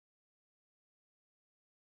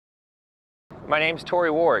My name's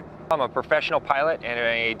Torrey. I'm a professional pilot and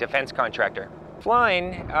a defense contractor.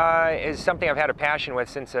 Flying is something I've had a passion with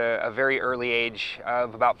since a very early age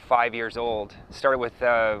of about 5 years old. Started with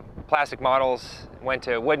plastic models, went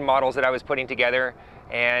to wooden models that I was putting together,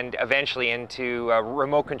 and eventually into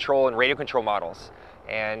remote control and radio control models.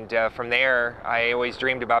 And from there, I always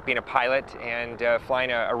dreamed about being a pilot and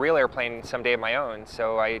flying a real airplane someday of my own.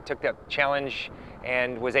 So I took that challenge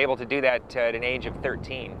and was able to do that at an age of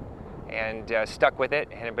 13. And stuck with it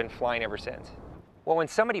and have been flying ever since. Well, when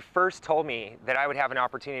somebody first told me that I would have an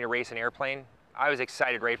opportunity to race an airplane, I was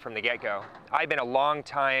excited right from the get-go. I've been a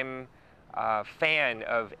long-time fan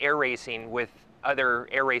of air racing with other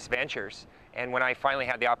air race ventures, and when I finally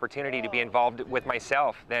had the opportunity to be involved with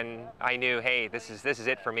myself, then I knew, hey, this is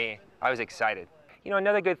it for me. I was excited. You know,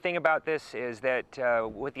 another good thing about this is that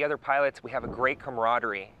with the other pilots, we have a great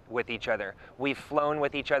camaraderie with each other. We've flown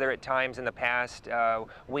with each other at times in the past.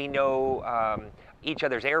 We know each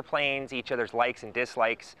other's airplanes, each other's likes and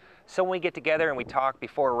dislikes. So when we get together and we talk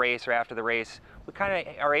before a race or after the race, we kind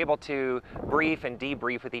of are able to brief and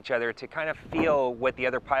debrief with each other to kind of feel what the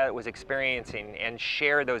other pilot was experiencing and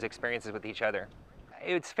share those experiences with each other.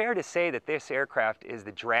 It's fair to say that this aircraft is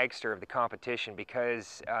the dragster of the competition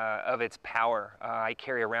because of its power. I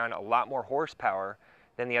carry around a lot more horsepower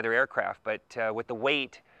than the other aircraft, but with the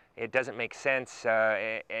weight, it doesn't make sense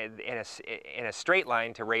in a straight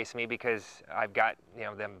line to race me because I've got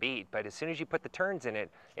them beat. But as soon as you put the turns in it,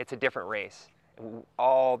 it's a different race.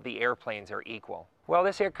 All the airplanes are equal. Well,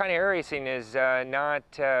 this kind of air racing is not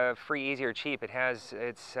free, easy, or cheap. It has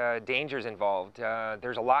its dangers involved.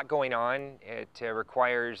 There's a lot going on. It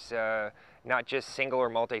requires not just single or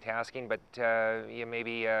multitasking, but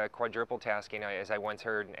maybe quadruple tasking, as I once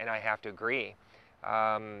heard, and I have to agree.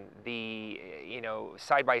 The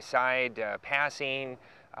side-by-side passing,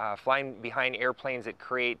 flying behind airplanes that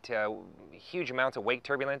create huge amounts of wake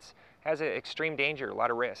turbulence has an extreme danger, a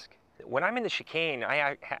lot of risk. When I'm in the chicane,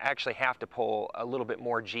 I actually have to pull a little bit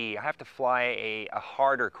more G. I have to fly a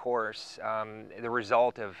harder course, the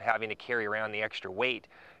result of having to carry around the extra weight.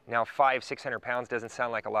 Now 500-600 pounds doesn't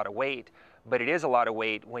sound like a lot of weight, but it is a lot of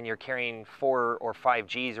weight when you're carrying 4 or 5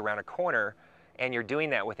 Gs around a corner, and you're doing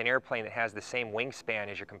that with an airplane that has the same wingspan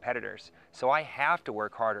as your competitors. So I have to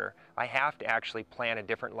work harder. I have to actually plan a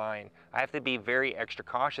different line. I have to be very extra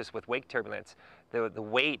cautious with wake turbulence. The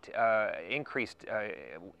weight, increased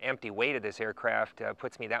empty weight of this aircraft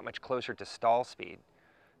puts me that much closer to stall speed.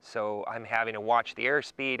 So I'm having to watch the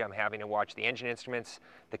airspeed, I'm having to watch the engine instruments,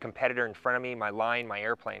 the competitor in front of me, my line, my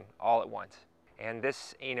airplane, all at once. And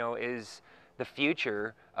this, is the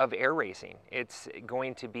future of air racing. It's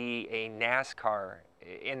going to be a NASCAR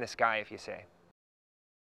in the sky, if you say.